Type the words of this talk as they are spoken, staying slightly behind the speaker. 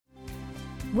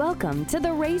Welcome to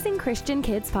the Raising Christian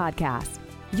Kids podcast.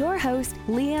 Your host,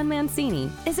 Leanne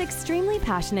Mancini, is extremely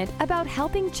passionate about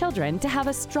helping children to have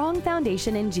a strong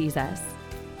foundation in Jesus.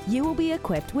 You will be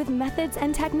equipped with methods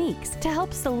and techniques to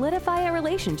help solidify a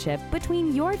relationship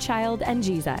between your child and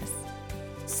Jesus.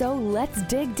 So let's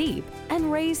dig deep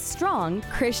and raise strong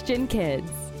Christian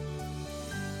kids.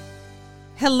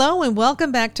 Hello and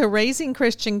welcome back to Raising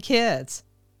Christian Kids.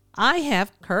 I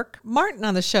have Kirk Martin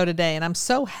on the show today, and I'm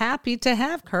so happy to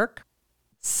have Kirk.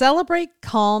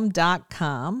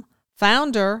 CelebrateCalm.com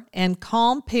founder and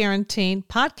Calm Parenting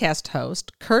podcast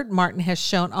host, Kurt Martin has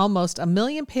shown almost 1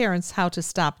 million parents how to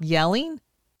stop yelling,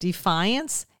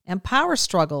 defiance, and power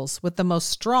struggles with the most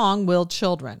strong-willed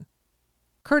children.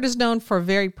 Kurt is known for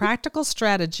very practical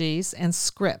strategies and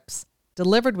scripts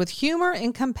delivered with humor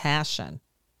and compassion.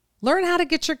 Learn how to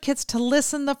get your kids to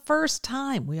listen the first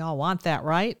time. We all want that,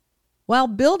 right? While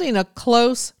building a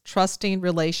close, trusting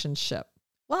relationship.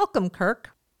 Welcome, Kirk.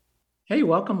 Hey,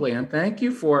 welcome, Leanne. Thank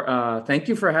you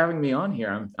for having me on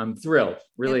here. I'm thrilled,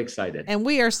 really excited. And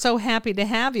we are so happy to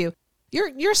have you.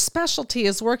 Your specialty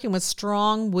is working with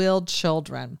strong-willed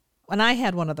children. When I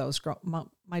had one of those,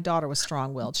 my daughter was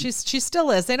strong-willed. She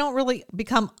still is. They don't really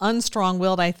become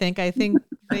unstrong-willed, I think. I think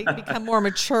they become more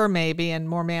mature maybe and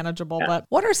more manageable. Yeah. But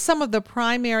what are some of the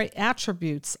primary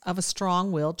attributes of a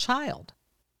strong-willed child?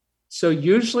 So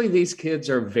usually these kids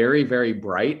are very, very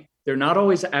bright. They're not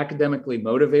always academically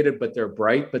motivated, but they're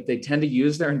bright, but they tend to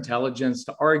use their intelligence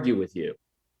to argue with you.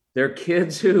 They're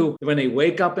kids who, when they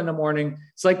wake up in the morning,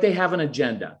 it's like they have an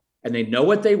agenda. And they know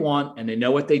what they want and they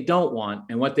know what they don't want.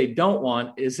 And what they don't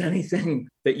want is anything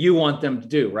that you want them to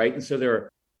do, right? And so there are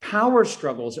power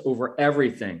struggles over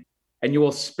everything. And you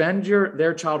will spend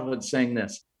their childhood saying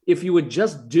this: if you would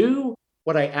just do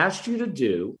what I asked you to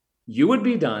do, you would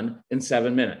be done in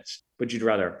 7 minutes. But you'd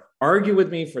rather argue with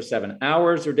me for 7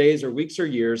 hours or days or weeks or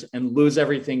years and lose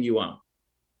everything you own.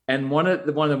 And one of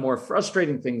the more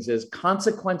frustrating things is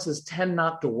consequences tend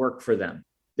not to work for them.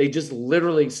 They just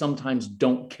literally sometimes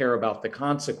don't care about the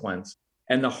consequence.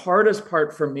 And the hardest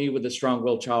part for me with a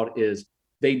strong-willed child is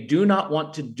they do not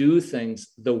want to do things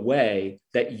the way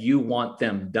that you want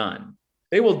them done.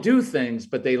 They will do things,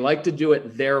 but they like to do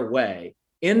it their way.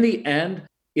 In the end,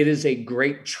 it is a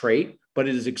great trait, but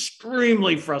it is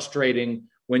extremely frustrating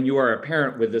when you are a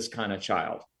parent with this kind of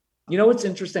child. You know what's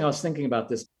interesting? I was thinking about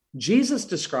this. Jesus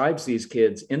describes these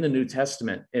kids in the New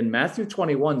Testament. In Matthew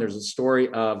 21, there's a story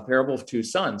of parable of two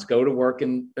sons. Go to work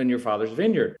in your father's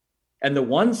vineyard. And the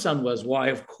one son was, why,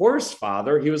 of course,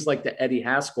 father. He was like the Eddie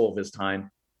Haskell of his time,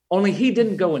 only he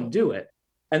didn't go and do it.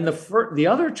 And the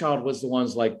other child was the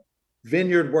ones like,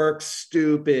 vineyard work,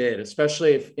 stupid,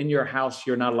 especially if in your house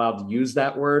you're not allowed to use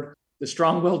that word. The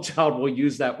strong-willed child will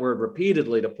use that word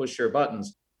repeatedly to push your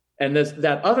buttons. And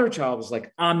that other child was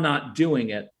like, I'm not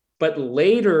doing it. But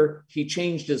later, he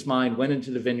changed his mind, went into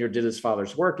the vineyard, did his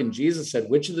father's work. And Jesus said,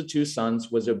 which of the two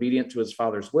sons was obedient to his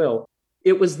father's will?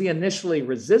 It was the initially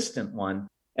resistant one.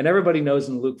 And everybody knows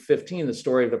in Luke 15, the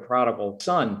story of the prodigal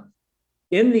son.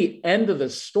 In the end of the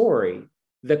story,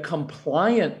 the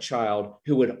compliant child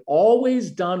who had always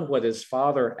done what his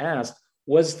father asked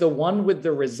was the one with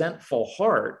the resentful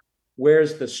heart,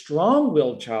 whereas the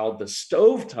strong-willed child, the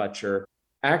stove toucher,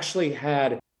 actually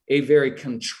had a very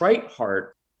contrite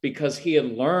heart, because he had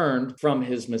learned from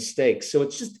his mistakes. So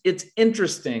it's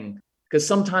interesting because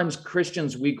sometimes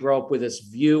Christians, we grow up with this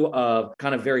view of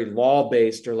kind of very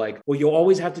law-based or like, well, you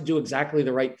always have to do exactly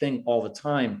the right thing all the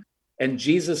time. And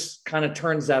Jesus kind of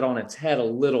turns that on its head a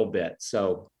little bit.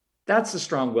 So that's a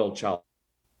strong-willed child.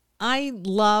 I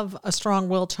love a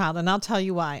strong-willed child, and I'll tell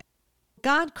you why.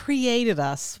 God created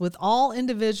us with all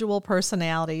individual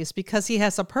personalities because he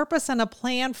has a purpose and a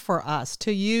plan for us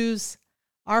to use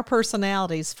our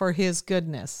personalities for his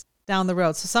goodness down the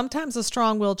road. So sometimes a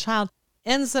strong-willed child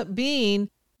ends up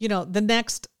being, the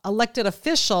next elected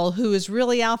official who is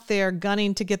really out there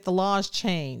gunning to get the laws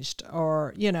changed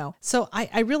or, So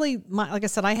I really, like I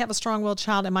said, I have a strong-willed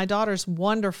child and my daughter's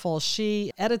wonderful.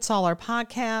 She edits all our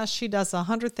podcasts. She does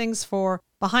 100 things for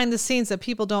behind the scenes that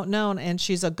people don't know. And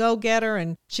she's a go-getter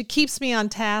and she keeps me on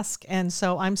task. And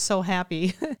so I'm so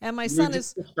happy. And my son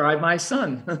is... describe my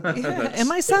son. Yeah, and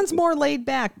my son's more laid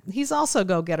back. He's also a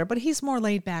go-getter, but he's more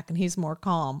laid back and he's more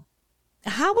calm.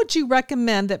 How would you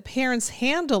recommend that parents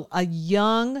handle a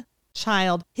young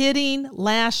child hitting,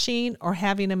 lashing, or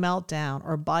having a meltdown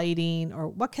or biting, or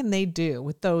what can they do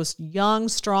with those young,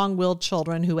 strong-willed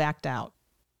children who act out?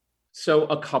 So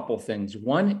a couple things.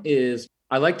 One is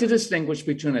I like to distinguish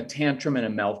between a tantrum and a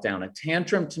meltdown. A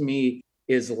tantrum to me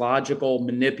is logical,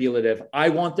 manipulative. I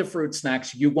want the fruit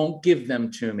snacks. You won't give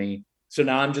them to me. So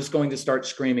now I'm just going to start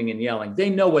screaming and yelling. They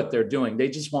know what they're doing. They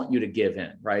just want you to give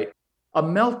in, right? A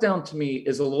meltdown to me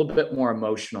is a little bit more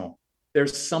emotional.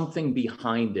 There's something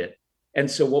behind it. And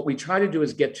so what we try to do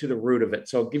is get to the root of it.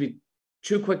 So I'll give you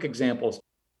two quick examples.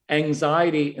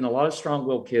 Anxiety, and a lot of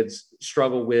strong-willed kids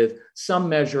struggle with some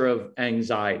measure of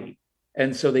anxiety.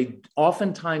 And so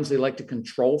oftentimes they like to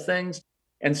control things.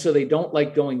 And so they don't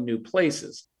like going new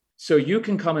places. So you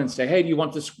can come and say, hey, do you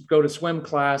want to go to swim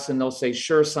class? And they'll say,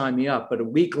 sure, sign me up. But a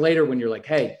week later, when you're like,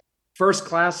 hey, first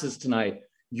class is tonight,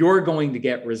 you're going to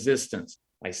get resistance.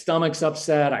 My stomach's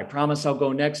upset. I promise I'll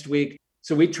go next week.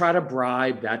 So we try to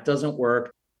bribe. That doesn't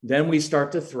work. Then we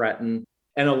start to threaten.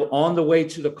 And on the way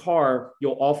to the car,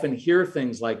 you'll often hear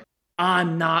things like,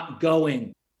 I'm not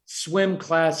going. Swim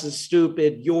class is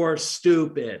stupid. You're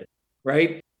stupid,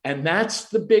 right? And that's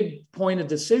the big point of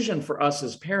decision for us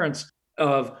as parents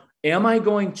of, am I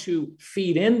going to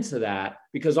feed into that?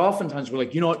 Because oftentimes we're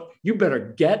like, you know what? You better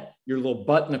get your little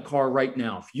butt in the car right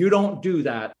now. If you don't do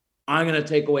that, I'm going to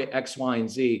take away X, Y, and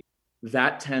Z.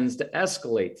 That tends to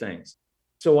escalate things.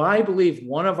 So I believe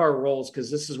one of our roles, because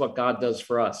this is what God does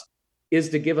for us, is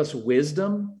to give us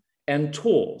wisdom and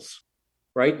tools,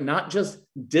 right? Not just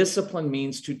discipline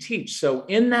means to teach. So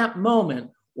in that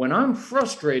moment, when I'm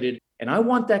frustrated and I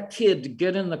want that kid to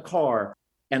get in the car,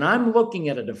 and I'm looking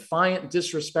at a defiant,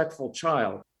 disrespectful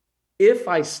child, if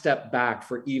I step back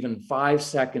for even 5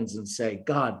 seconds and say,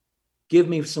 God, give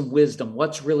me some wisdom,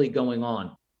 what's really going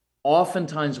on?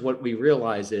 Oftentimes what we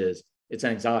realize is it's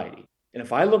anxiety. And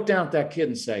if I look down at that kid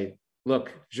and say,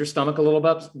 look, is your stomach a little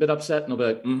bit upset? And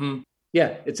they'll be like,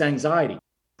 yeah, it's anxiety.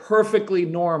 Perfectly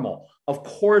normal. Of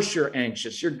course you're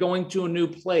anxious. You're going to a new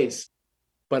place.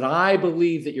 But I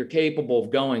believe that you're capable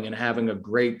of going and having a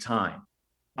great time.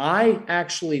 I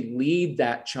actually lead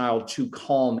that child to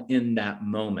calm in that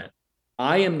moment.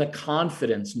 I am the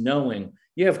confidence knowing,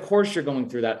 yeah, of course you're going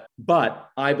through that, but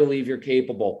I believe you're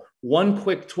capable. One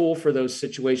quick tool for those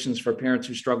situations for parents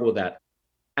who struggle with that.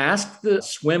 Ask the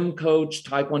swim coach,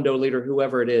 Taekwondo leader,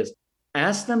 whoever it is,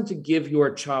 ask them to give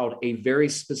your child a very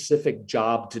specific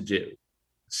job to do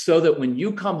so that when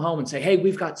you come home and say, hey,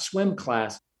 we've got swim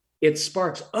class, it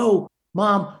sparks, oh,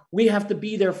 Mom, we have to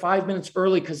be there 5 minutes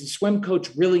early because the swim coach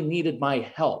really needed my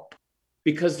help.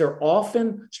 Because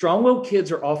strong-willed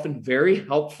kids are often very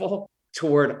helpful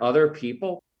toward other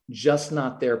people, just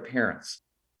not their parents.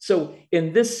 So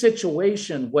in this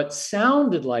situation, what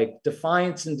sounded like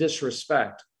defiance and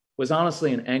disrespect was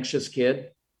honestly an anxious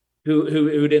kid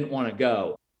who didn't want to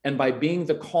go. And by being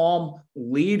the calm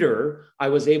leader, I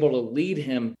was able to lead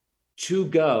him to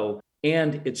go,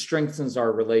 and it strengthens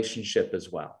our relationship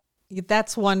as well.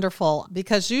 That's wonderful,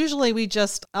 because usually we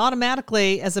just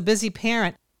automatically, as a busy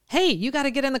parent, hey, you got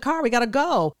to get in the car. We got to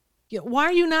go. Why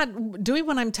are you not doing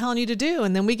what I'm telling you to do?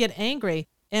 And then we get angry.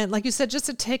 And like you said, just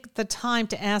to take the time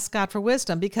to ask God for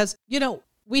wisdom, because,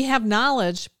 we have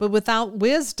knowledge, but without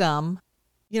wisdom,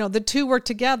 the two work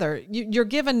together. You're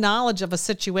given knowledge of a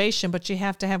situation, but you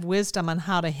have to have wisdom on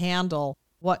how to handle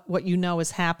what you know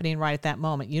is happening right at that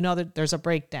moment. You know that there's a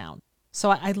breakdown. So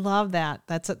I love that.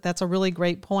 That's a really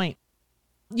great point.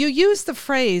 You use the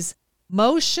phrase,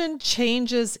 motion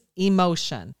changes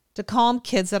emotion, to calm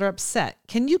kids that are upset.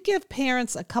 Can you give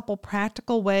parents a couple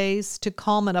practical ways to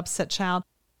calm an upset child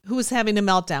who is having a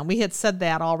meltdown? We had said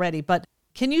that already, but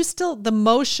can you the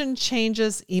motion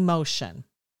changes emotion?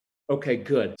 Okay,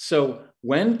 good. So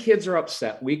when kids are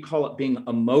upset, we call it being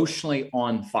emotionally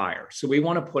on fire. So we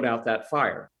want to put out that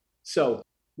fire. So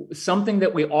something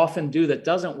that we often do that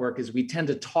doesn't work is we tend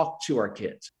to talk to our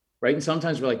kids, right? And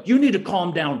sometimes we're like, you need to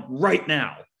calm down right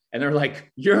now. And they're like,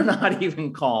 you're not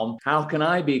even calm. How can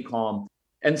I be calm?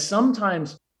 And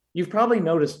sometimes you've probably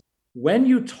noticed when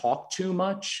you talk too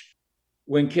much,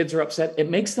 when kids are upset, it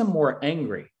makes them more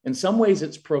angry. In some ways,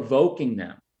 it's provoking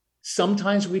them.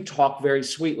 Sometimes we talk very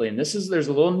sweetly. And there's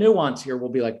a little nuance here. We'll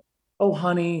be like, oh,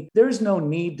 honey, there's no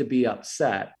need to be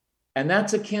upset. And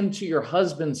that's akin to your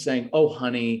husband saying, oh,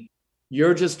 honey,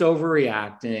 you're just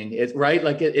overreacting, right?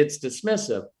 Like it's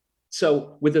dismissive.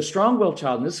 So with a strong-willed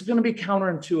child, and this is going to be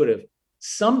counterintuitive,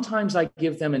 sometimes I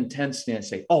give them intensity and I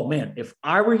say, oh man, if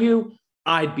I were you,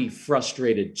 I'd be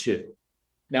frustrated too.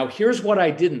 Now, here's what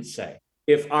I didn't say.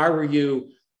 If I were you,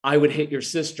 I would hit your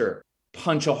sister,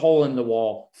 punch a hole in the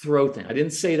wall, throw things. I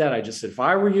didn't say that. I just said, if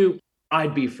I were you,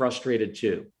 I'd be frustrated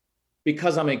too.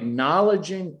 Because I'm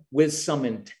acknowledging with some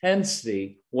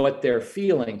intensity what they're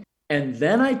feeling. And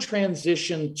then I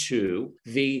transition to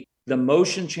the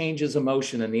motion changes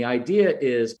emotion. And the idea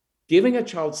is giving a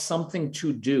child something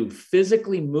to do,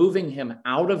 physically moving him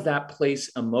out of that place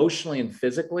emotionally and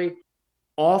physically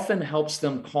often helps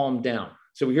them calm down.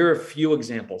 So here are a few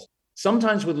examples.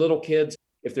 Sometimes with little kids,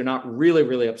 if they're not really,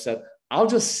 really upset, I'll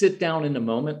just sit down in the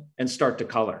moment and start to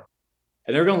color.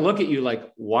 And they're going to look at you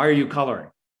like, why are you coloring?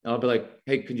 And I'll be like,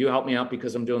 hey, could you help me out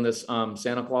because I'm doing this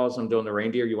Santa Claus, I'm doing the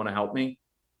reindeer, you want to help me?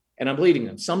 And I'm leading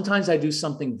them. Sometimes I do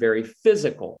something very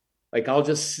physical. Like I'll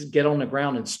just get on the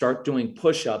ground and start doing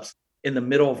push-ups in the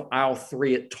middle of aisle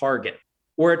 3 at Target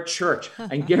or at church.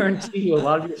 I guarantee you a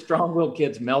lot of your strong-willed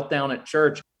kids melt down at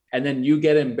church and then you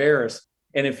get embarrassed.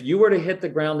 And if you were to hit the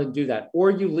ground and do that, or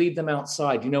you lead them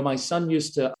outside, my son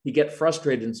he'd get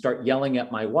frustrated and start yelling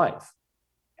at my wife.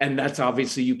 And that's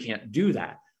obviously, you can't do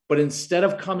that. But instead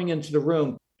of coming into the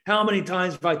room, how many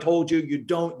times have I told you, you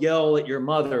don't yell at your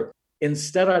mother?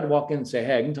 Instead, I'd walk in and say,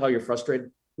 hey, I can tell you're frustrated.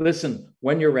 Listen,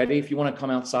 when you're ready, if you want to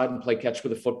come outside and play catch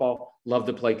with a football, love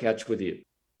to play catch with you.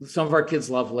 Some of our kids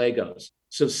love Legos.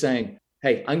 So saying,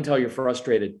 hey, I can tell you're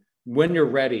frustrated. When you're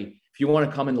ready, if you want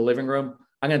to come in the living room,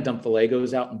 I'm going to dump the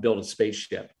Legos out and build a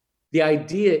spaceship. The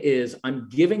idea is I'm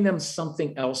giving them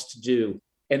something else to do.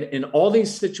 And in all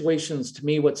these situations, to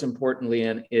me, what's important,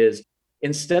 Leanne, is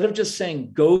instead of just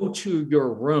saying, go to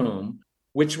your room,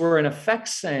 which we're in effect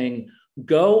saying,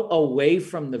 go away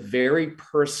from the very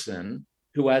person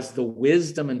who has the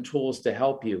wisdom and tools to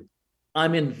help you.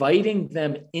 I'm inviting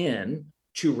them in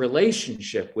to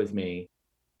relationship with me.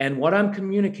 And what I'm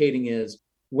communicating is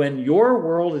when your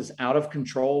world is out of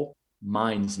control,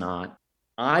 mine's not.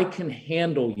 I can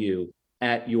handle you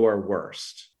at your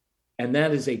worst. And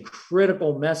that is a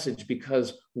critical message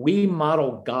because we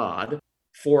model God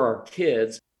for our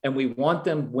kids and we want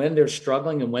them when they're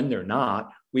struggling and when they're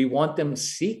not, we want them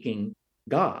seeking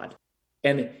God.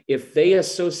 And if they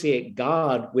associate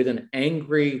God with an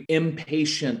angry,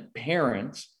 impatient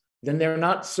parent, then they're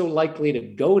not so likely to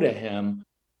go to him.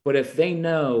 But if they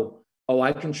know, oh,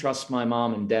 I can trust my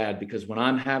mom and dad because when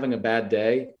I'm having a bad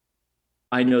day,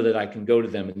 I know that I can go to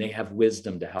them and they have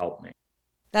wisdom to help me.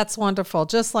 That's wonderful.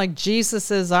 Just like Jesus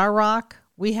is our rock,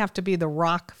 we have to be the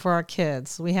rock for our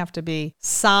kids. We have to be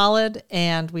solid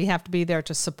and we have to be there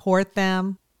to support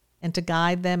them and to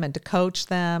guide them and to coach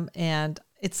them. And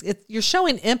you're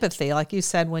showing empathy, like you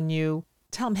said, when you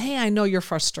tell them, hey, I know you're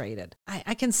frustrated.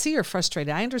 I can see you're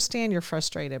frustrated. I understand you're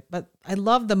frustrated, but I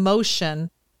love the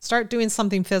motion. Start doing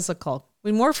something physical.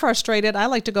 When we're frustrated, I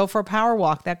like to go for a power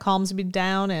walk. That calms me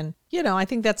down. And, I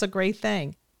think that's a great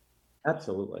thing.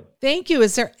 Absolutely. Thank you.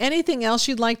 Is there anything else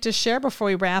you'd like to share before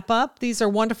we wrap up? These are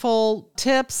wonderful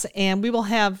tips, and we will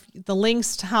have the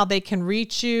links to how they can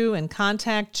reach you and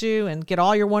contact you and get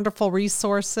all your wonderful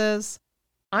resources.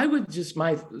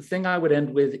 My thing I would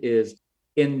end with is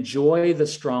enjoy the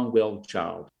strong-willed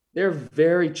child. They're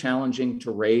very challenging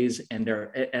to raise, and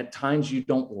at times you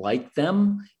don't like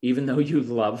them, even though you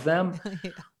love them.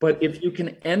 Yeah. But if you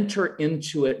can enter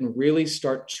into it and really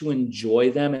start to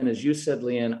enjoy them, and as you said,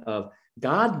 Leanne,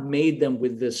 God made them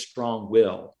with this strong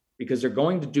will because they're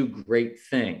going to do great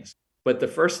things. But the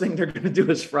first thing they're going to do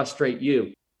is frustrate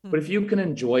you. But if you can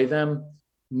enjoy them,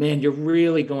 man, you're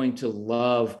really going to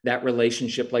love that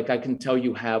relationship like I can tell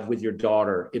you have with your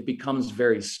daughter. It becomes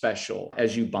very special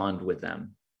as you bond with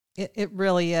them. It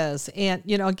really is. And,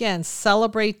 again,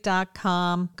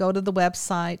 celebrate.com, go to the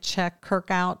website, check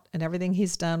Kirk out and everything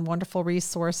he's done, wonderful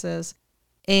resources.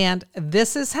 And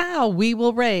this is how we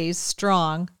will raise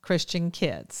strong Christian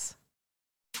kids.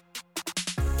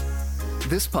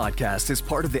 This podcast is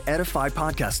part of the Edify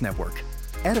Podcast Network.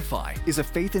 Edify is a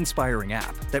faith-inspiring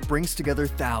app that brings together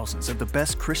thousands of the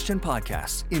best Christian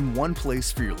podcasts in one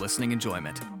place for your listening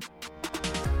enjoyment.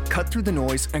 Cut through the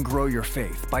noise and grow your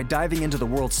faith by diving into the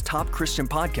world's top Christian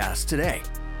podcasts today.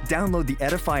 Download the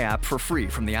Edify app for free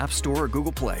from the App Store or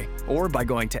Google Play, or by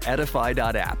going to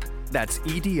edify.app. That's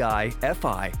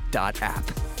EDIFI.app.